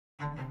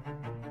Hi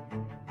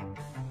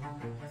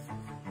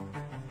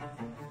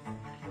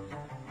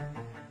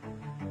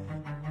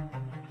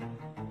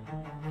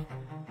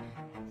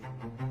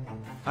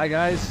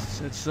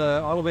guys, it's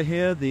Oliver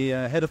here, the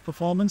head of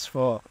performance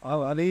for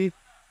Al-Ahli,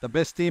 the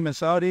best team in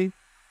Saudi.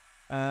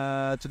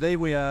 Today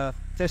we are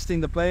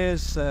testing the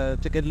players to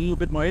get a little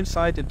bit more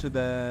insight into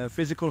the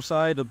physical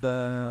side of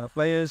the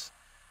players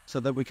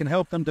so that we can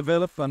help them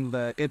develop and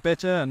get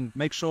better and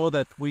make sure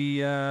that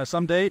we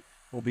someday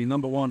will be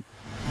number one.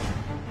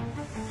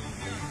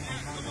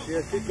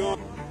 Yeah, keep going.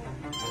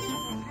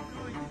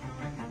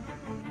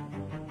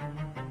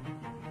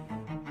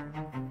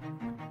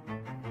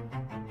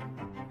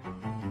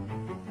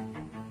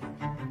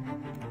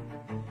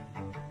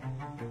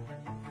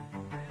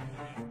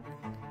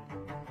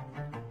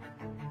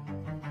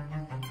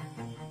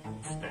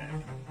 Step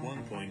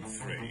 1.3.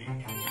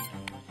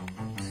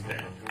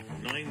 Step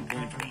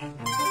 9.1.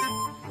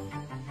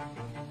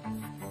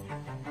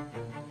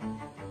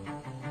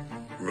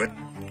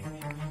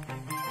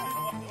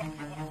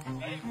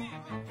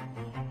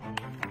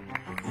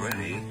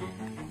 Ready.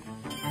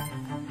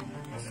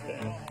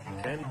 Step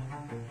 10.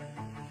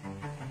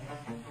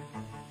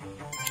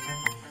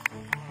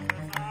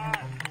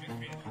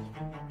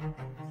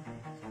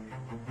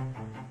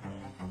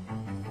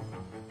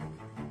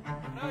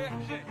 رايح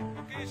جاي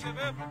اوكي يا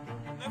شباب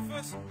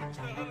نفس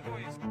اشتغل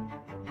كويس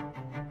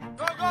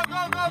جو جو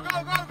جو جو جو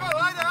جو جو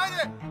هيدا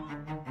هيدا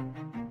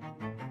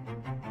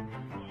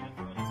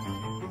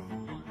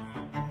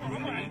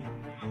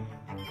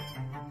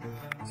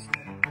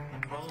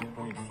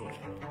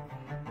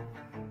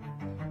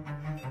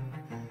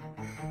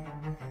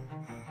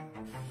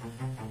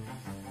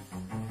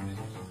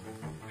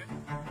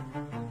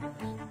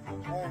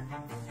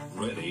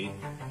Ready.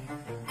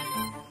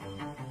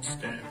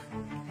 Step.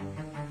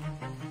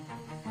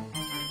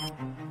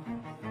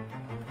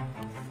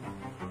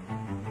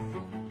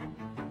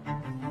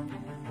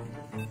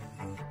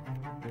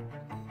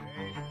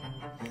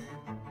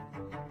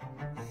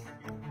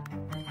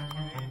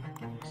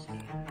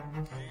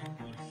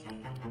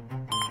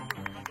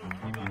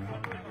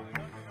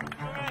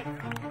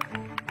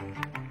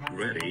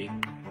 Ready.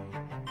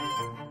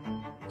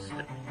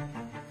 Step.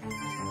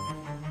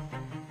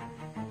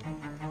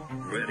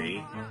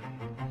 Ready.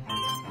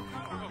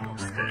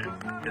 Step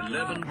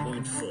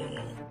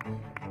 11.4.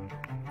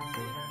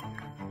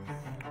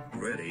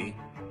 Ready.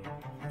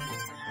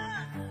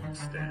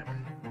 Step.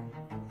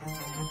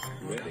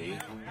 Ready.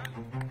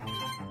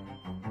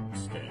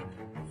 Step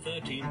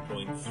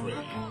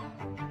 13.3.